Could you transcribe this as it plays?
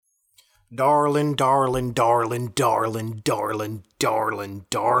Darling, darling, darling, darling, darling, darling,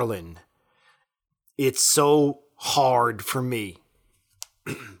 darling. It's so hard for me.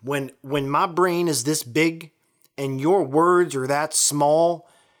 When my brain is this big and your words are that small,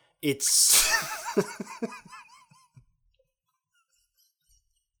 it's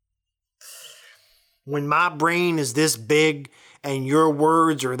when my brain is this big and your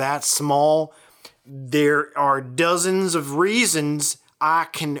words are that small, there are dozens of reasons I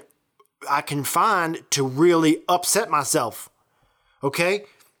can find to really upset myself. Okay?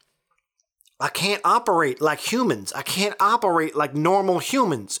 I can't operate like humans. I can't operate like normal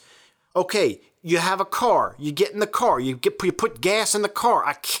humans. Okay, you have a car. You get in the car. You put gas in the car.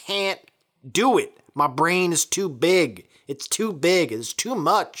 I can't do it. My brain is too big. It's too big. It's too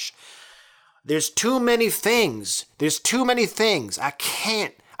much. There's too many things. I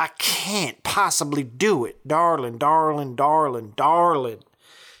can't possibly do it. Darling, darling, darling, darling.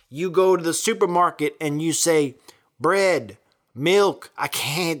 You go to the supermarket and you say, bread, milk. I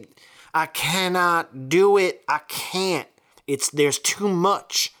cannot do it. I can't. There's too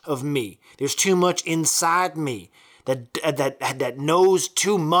much of me. There's too much inside me that knows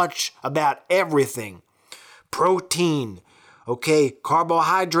too much about everything. Protein, okay,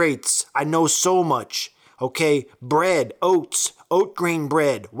 carbohydrates. I know so much. Okay, bread, oats, oat grain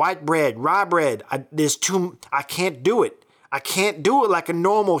bread, white bread, rye bread. I can't do it. I can't do it like a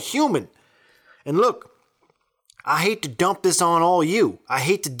normal human. And look, I hate to dump this on all you. I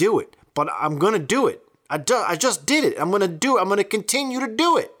hate to do it, but I'm going to do it. I just did it. I'm going to do it. I'm going to continue to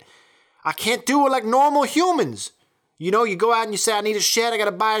do it. I can't do it like normal humans. You know, you go out and you say, I need a shed. I got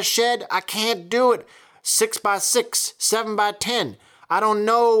to buy a shed. I can't do it. 6x6, 7x10. I don't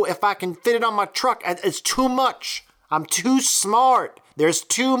know if I can fit it on my truck. It's too much. I'm too smart. There's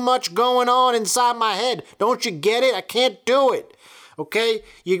too much going on inside my head. Don't you get it? I can't do it. Okay?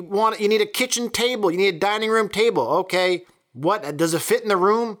 You need a kitchen table. You need a dining room table. Okay. What? Does it fit in the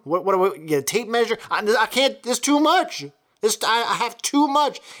room? What get a tape measure? I can't. There's too much. I have too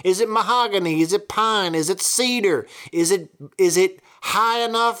much. Is it mahogany? Is it pine? Is it cedar? Is it high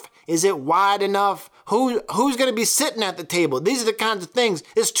enough? Is it wide enough? Who's going to be sitting at the table? These are the kinds of things.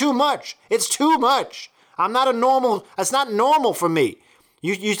 It's too much. It's too much. I'm not a normal. It's not normal for me.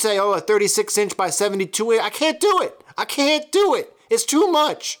 You say, oh, a 36 inch by 72 inch. I can't do it. I can't do it. It's too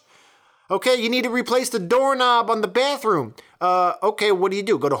much. Okay, you need to replace the doorknob on the bathroom. Okay, what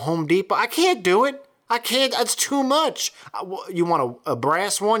do? Go to Home Depot? I can't do it. I can't. That's too much. You want a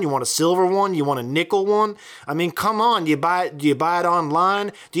brass one? You want a silver one? You want a nickel one? I mean, come on. Do you buy it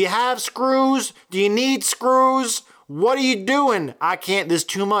online? Do you have screws? Do you need screws? What are you doing? I can't. There's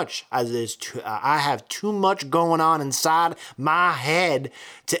too much. I have too much going on inside my head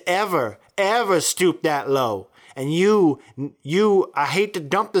to ever stoop that low. And I hate to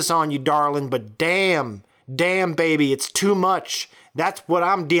dump this on you, darling, but damn, baby, it's too much. That's what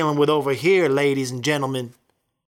I'm dealing with over here, ladies and gentlemen.